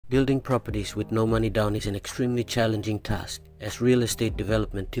Building properties with no money down is an extremely challenging task, as real estate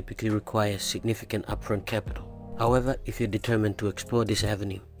development typically requires significant upfront capital. However, if you're determined to explore this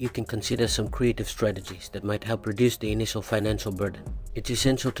avenue, you can consider some creative strategies that might help reduce the initial financial burden. It's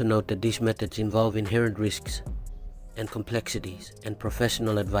essential to note that these methods involve inherent risks and complexities, and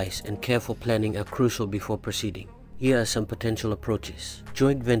professional advice and careful planning are crucial before proceeding. Here are some potential approaches.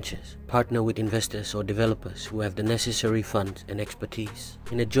 Joint ventures. Partner with investors or developers who have the necessary funds and expertise.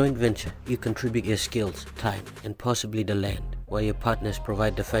 In a joint venture, you contribute your skills, time, and possibly the land, while your partners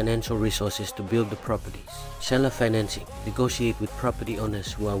provide the financial resources to build the properties. Seller financing. Negotiate with property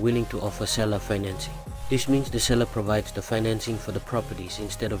owners who are willing to offer seller financing. This means the seller provides the financing for the properties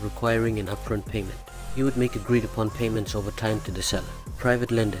instead of requiring an upfront payment. You would make agreed upon payments over time to the seller.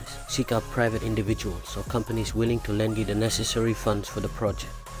 Private lenders. Seek out private individuals or companies willing to lend you the necessary funds for the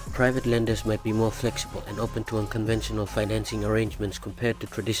project. Private lenders might be more flexible and open to unconventional financing arrangements compared to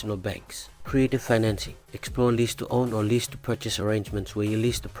traditional banks. Creative financing. Explore lease-to-own or lease-to-purchase arrangements where you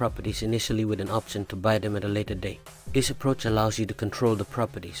lease the properties initially with an option to buy them at a later date. This approach allows you to control the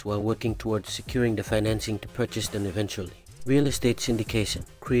properties while working towards securing the financing to purchase them eventually. Real estate syndication.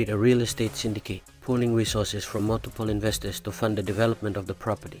 Create a real estate syndicate, pooling resources from multiple investors to fund the development of the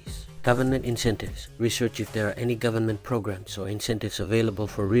properties. Government incentives. Research if there are any government programs or incentives available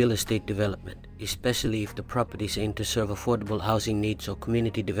for real estate development, especially if the properties aim to serve affordable housing needs or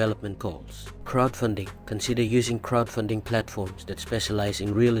community development goals. Crowdfunding. Consider using crowdfunding platforms that specialize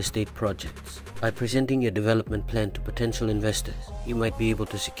in real estate projects. By presenting your development plan to potential investors, you might be able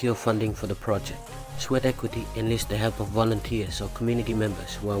to secure funding for the project. Sweat equity. Enlist the help of volunteers or community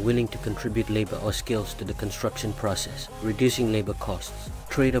members who are willing to contribute labor or skills to the construction process, reducing labor costs.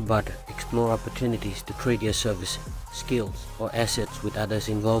 Trade or barter. Explore opportunities to trade your services, skills, or assets with others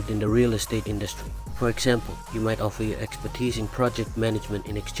involved in the real estate industry. For example, you might offer your expertise in project management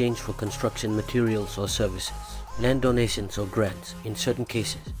in exchange for construction materials or services. Land donations or grants. In certain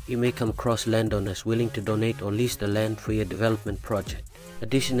cases, you may come across landowners willing to donate or lease the land for your development project.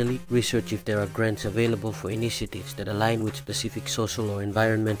 Additionally, research if there are grants available for initiatives that align with specific social or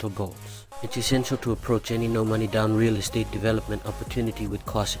environmental goals. It's essential to approach any no-money-down real estate development opportunity with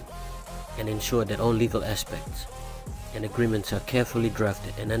caution and ensure that all legal aspects and agreements are carefully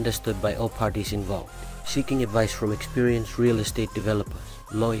drafted and understood by all parties involved. Seeking advice from experienced real estate developers,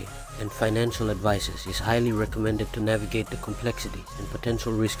 lawyers, and financial advisors is highly recommended to navigate the complexities and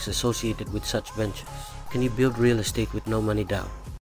potential risks associated with such ventures. Can you build real estate with no money down?